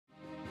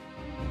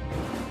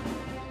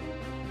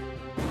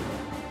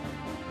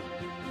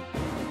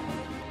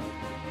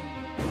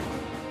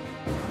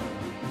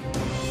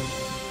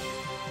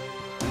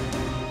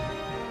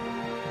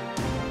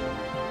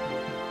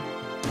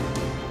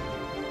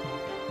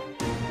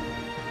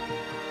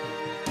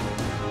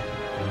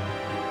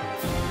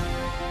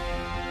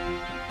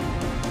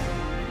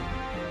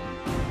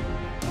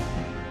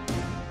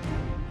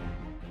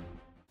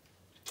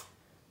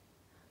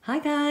Hi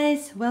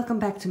guys, welcome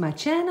back to my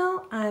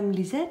channel. I'm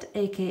Lisette,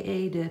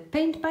 aka the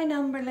Paint by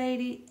Number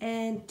Lady,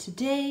 and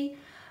today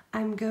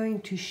I'm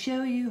going to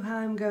show you how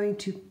I'm going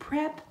to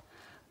prep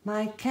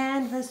my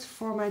canvas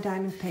for my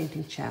diamond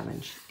painting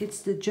challenge.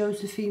 It's the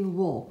Josephine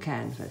Wall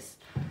canvas.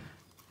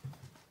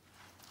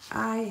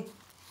 I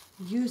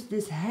used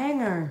this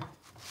hanger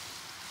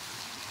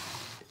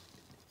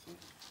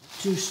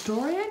to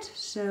store it,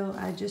 so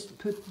I just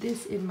put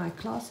this in my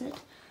closet.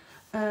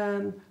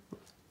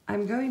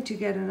 I'm going to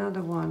get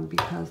another one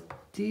because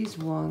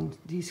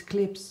these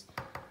clips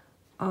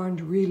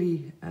aren't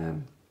really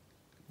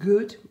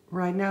good.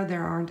 Right now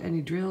there aren't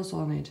any drills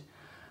on it,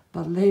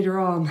 but later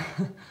on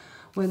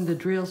when the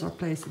drills are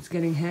placed it's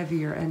getting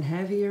heavier and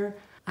heavier.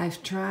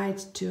 I've tried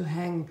to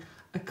hang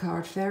a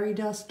card fairy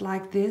dust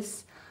like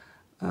this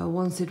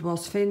once it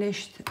was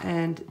finished,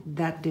 and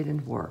that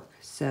didn't work.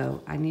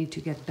 So I need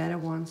to get better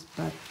ones,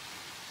 but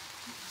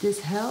this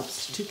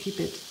helps to keep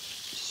it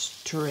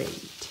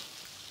straight.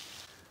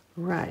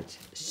 Right,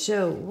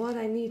 so what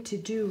I need to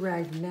do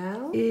right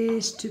now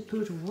is to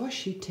put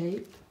washi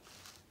tape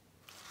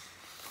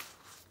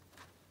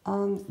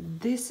on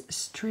this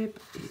strip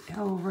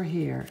over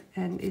here,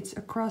 and it's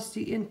across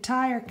the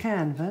entire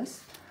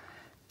canvas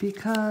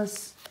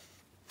because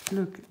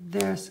look,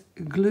 there's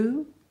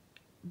glue,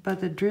 but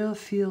the drill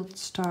field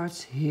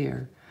starts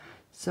here.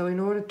 So in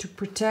order to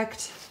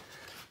protect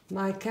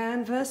my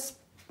canvas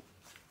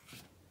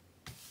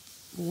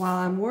while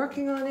I'm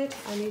working on it,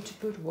 I need to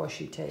put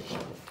washi tape on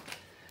it.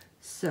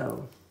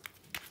 So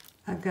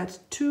I've got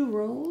 2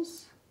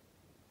 rolls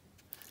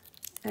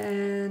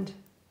and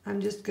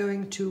I'm just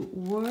going to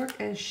work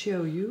and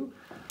show you.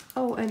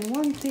 Oh, and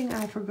one thing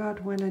I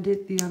forgot when I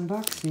did the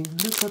unboxing.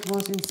 Look what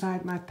was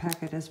inside my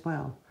packet as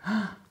well.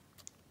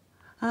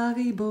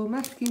 Haribo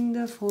macht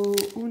Kinder froh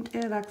und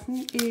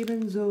Erwachsene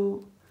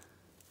ebenso.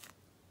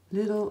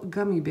 Little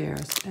gummy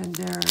bears, and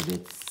they're a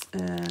bit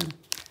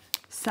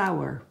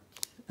sour.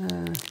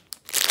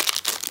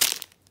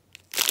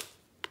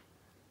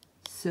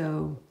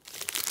 So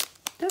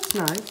that's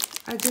nice.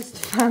 I just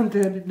found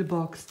that in the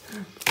box.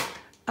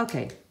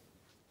 Okay.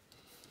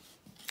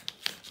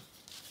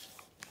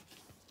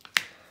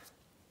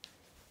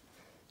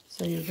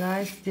 So you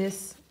guys,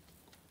 this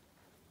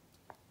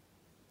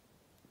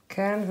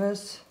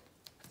canvas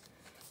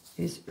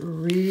is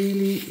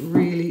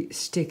really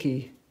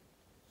sticky.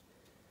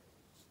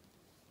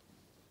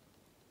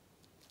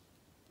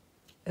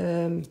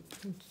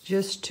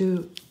 Just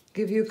to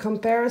give you a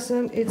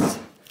comparison, it's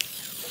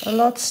a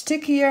lot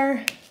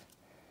stickier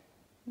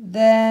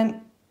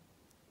than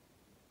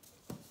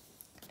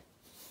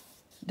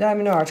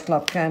Diamond Art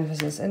Club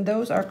canvases, and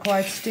those are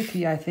quite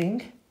sticky, I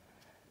think.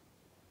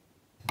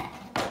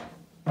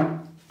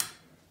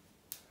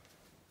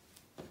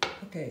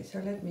 Okay, so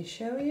let me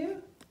show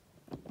you.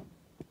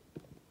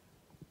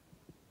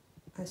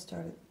 I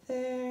started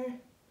there.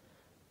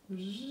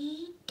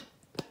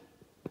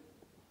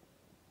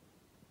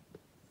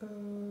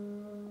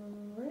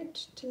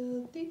 Right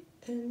till the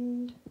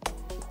end.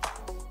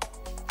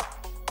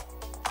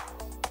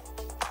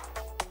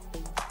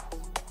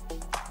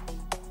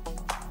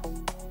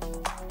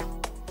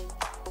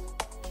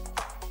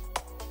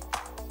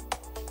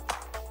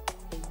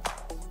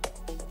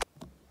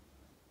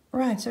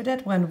 Right, so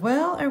that went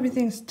well.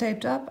 Everything's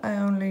taped up. I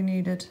only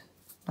needed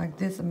like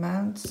this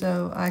amount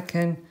so I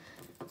can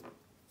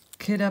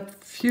kit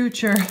up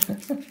future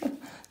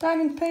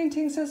diamond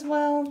paintings as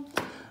well.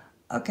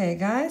 Okay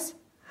guys,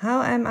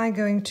 how am I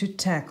going to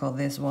tackle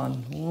this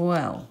one?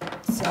 Well,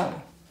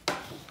 so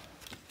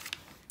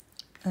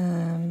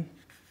I'm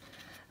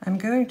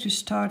going to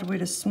start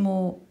with a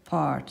small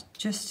part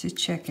just to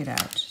check it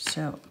out.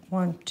 So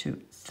 1,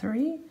 2,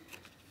 3.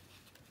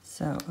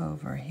 So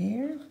over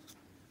here.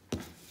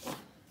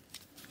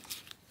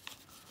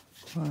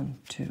 1,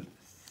 2,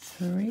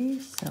 3.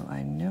 So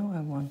I know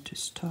I want to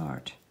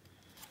start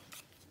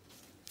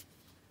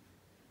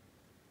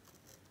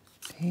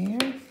here.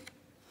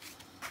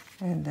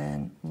 And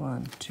then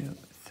 1, 2,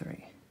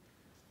 3.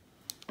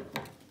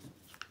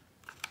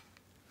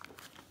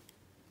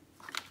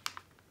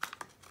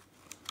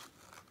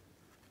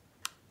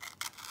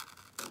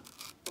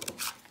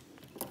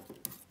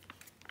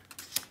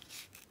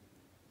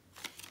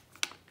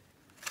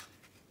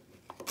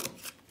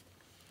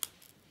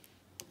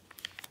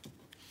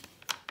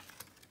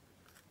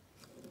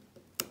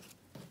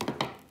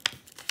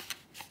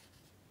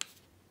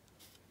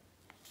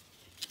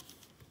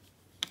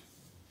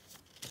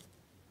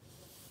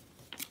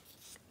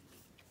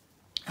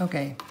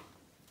 Okay,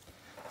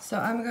 so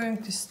I'm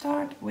going to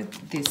start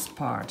with this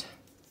part.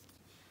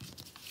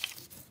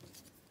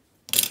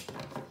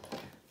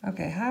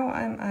 Okay, how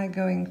am I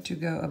going to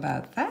go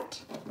about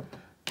that?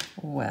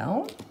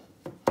 Well,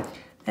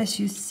 as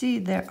you see,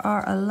 there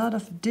are a lot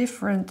of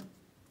different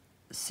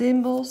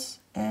symbols,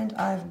 and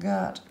I've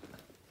got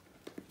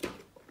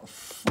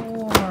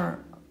 4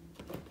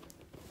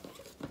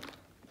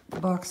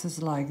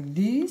 boxes like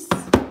these.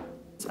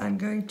 So I'm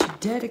going to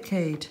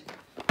dedicate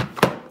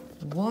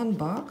 1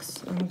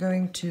 box. I'm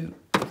going to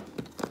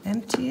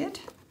empty it,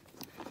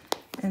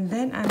 And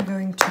then I'm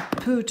going to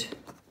put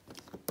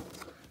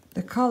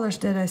the colors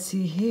that I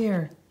see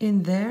here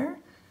in there.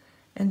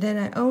 And then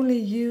I only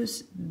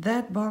use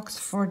that box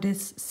for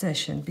this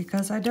session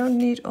because I don't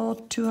need all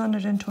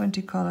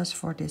 220 colors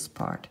for this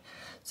part.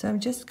 So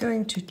I'm just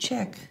going to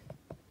check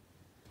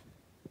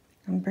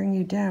and bring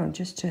you down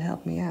just to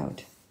help me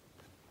out.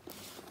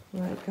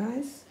 Right,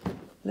 guys,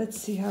 let's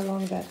see how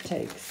long that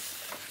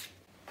takes.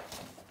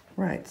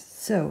 Right,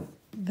 so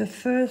the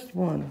first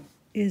one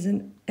is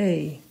an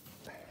A.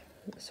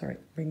 Sorry,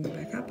 bring me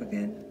back up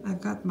again.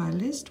 I've got my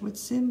list with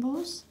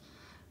symbols.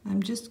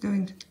 I'm just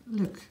going to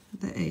look,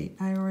 the A,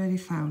 I already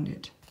found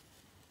it.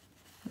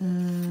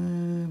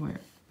 Where?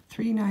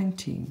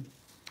 319.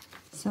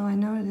 So I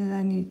know that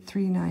I need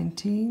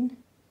 319.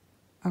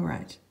 All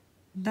right,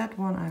 that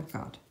one I've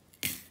got.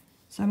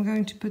 So I'm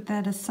going to put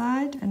that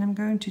aside and I'm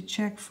going to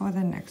check for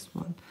the next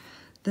one.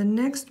 The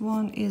next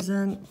one is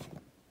an...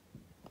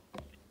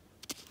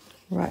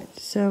 Right,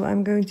 so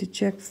I'm going to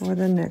check for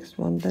the next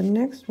one. The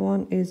next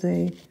one is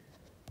a...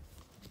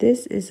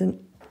 This is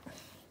an...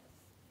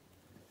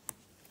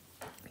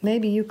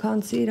 Maybe you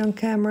can't see it on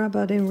camera,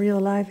 but in real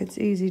life it's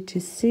easy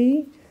to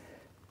see.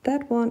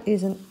 That one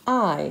is an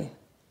I.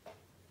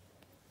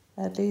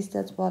 At least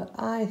that's what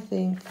I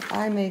think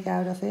I make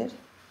out of it.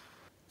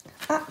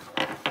 Ah,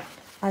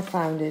 I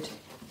found it.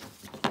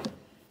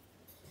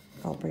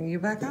 I'll bring you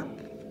back up.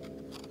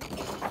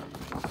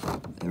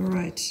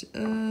 Right,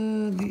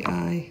 the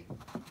I.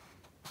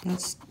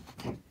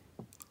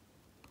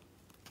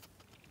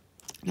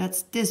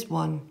 That's this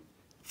one.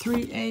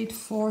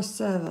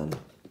 3847.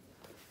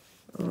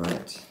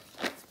 Right.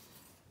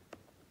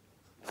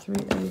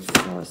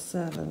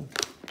 3847.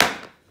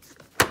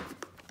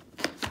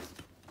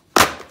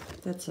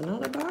 That's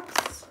another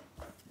box.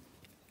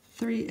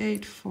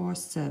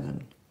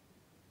 3847.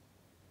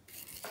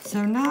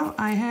 So now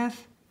I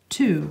have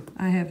two.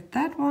 I have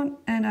that one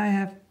and I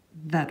have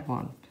that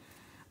one.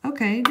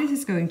 Okay, this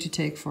is going to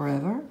take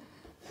forever.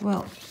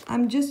 Well,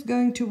 I'm just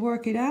going to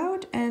work it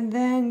out and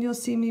then you'll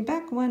see me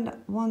back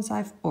once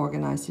I've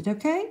organized it,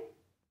 okay?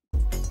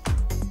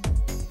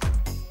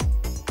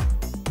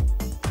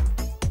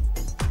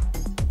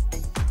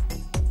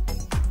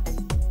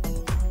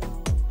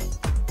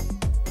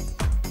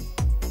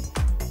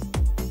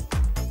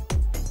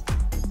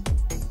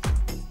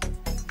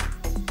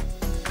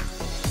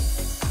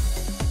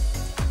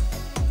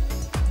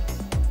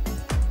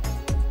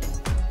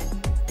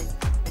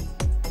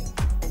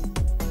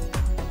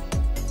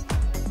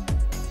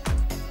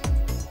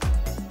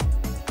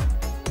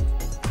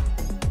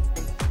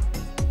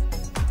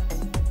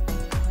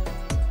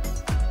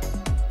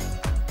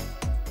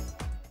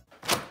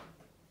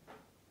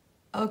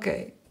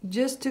 Okay,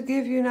 just to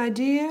give you an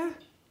idea,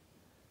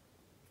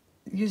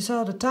 you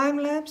saw the time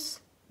lapse.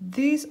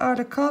 These are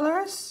the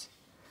colors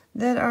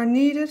that are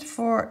needed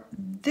for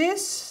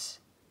this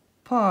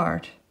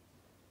part.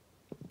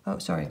 Oh,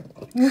 sorry.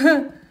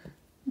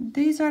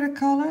 These are the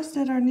colors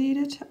that are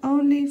needed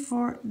only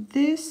for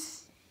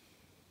this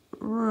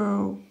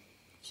row.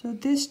 So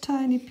this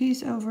tiny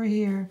piece over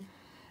here.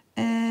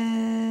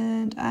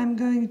 And I'm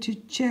going to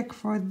check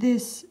for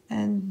this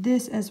and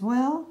this as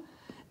well.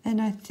 And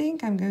I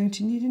think I'm going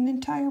to need an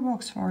entire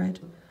box for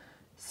it.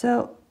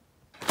 So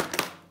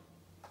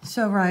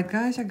right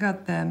guys, I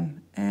got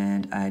them.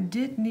 And I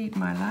did need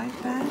my light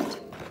band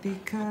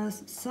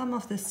because some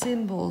of the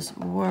symbols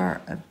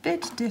were a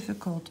bit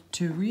difficult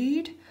to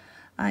read.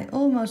 I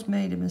almost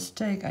made a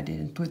mistake, I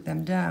didn't put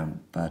them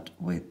down. But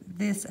with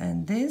this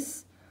and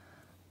this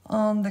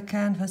on the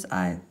canvas,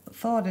 I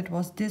thought it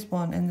was this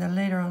one. And then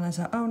later on I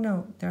said, oh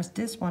no, there's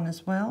this one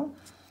as well.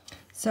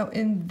 So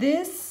in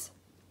this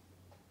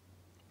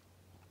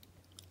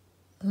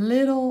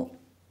little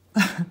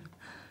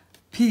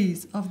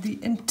piece of the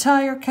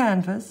entire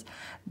canvas,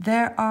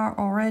 there are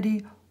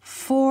already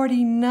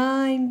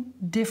 49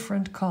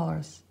 different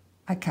colors.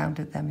 I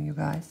counted them, you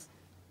guys.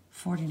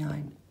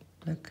 49.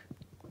 Look,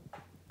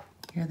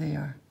 here they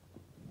are.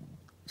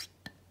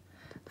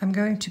 I'm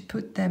going to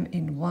put them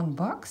in one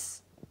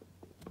box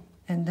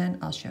and then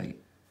I'll show you.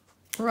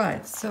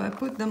 Right, so I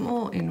put them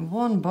all in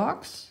one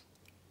box.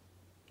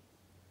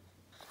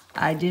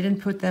 I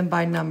didn't put them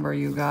by number,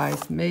 you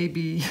guys.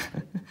 Maybe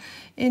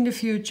in the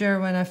future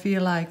when I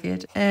feel like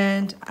it.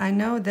 And I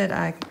know that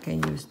I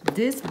can use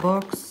this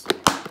box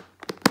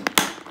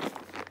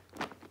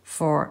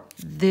for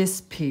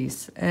this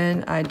piece.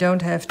 And I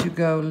don't have to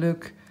go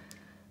look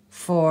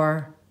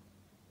for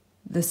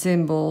the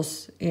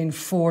symbols in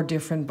 4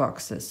 different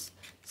boxes.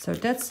 So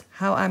that's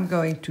how I'm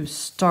going to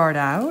start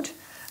out.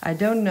 I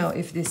don't know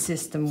if this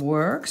system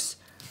works.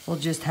 We'll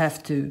just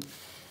have to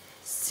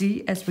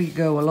see as we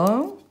go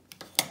along.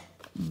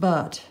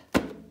 But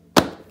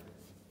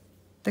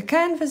the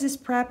canvas is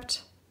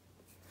prepped,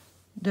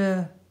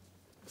 the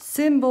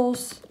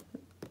symbols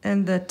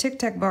and the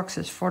tic-tac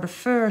boxes for the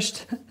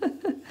first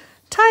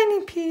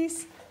tiny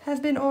piece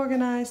have been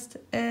organized,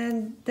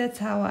 and that's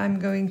how I'm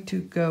going to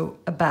go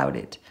about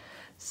it.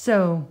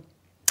 So,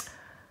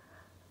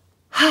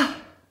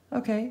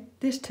 okay,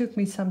 this took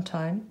me some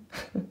time,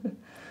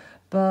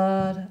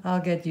 but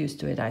I'll get used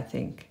to it, I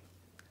think.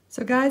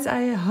 So guys,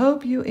 I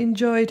hope you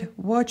enjoyed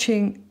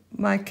watching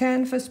my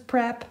canvas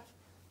prep,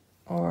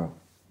 or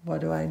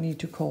what do I need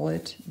to call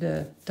it?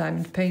 The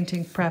diamond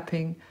painting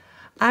prepping.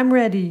 I'm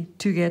ready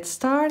to get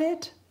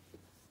started.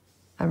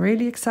 I'm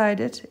really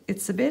excited.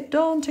 It's a bit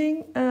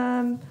daunting,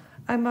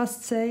 I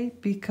must say,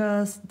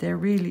 because there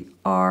really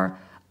are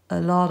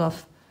a lot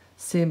of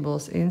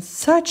symbols in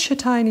such a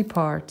tiny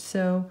part.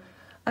 So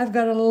I've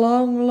got a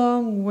long,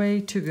 long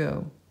way to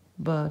go.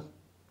 But,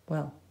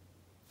 well,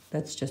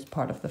 that's just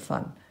part of the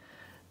fun.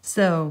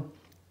 So,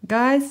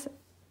 guys,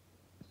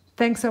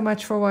 thanks so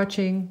much for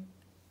watching.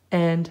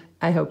 And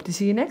I hope to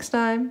see you next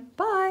time.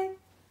 Bye!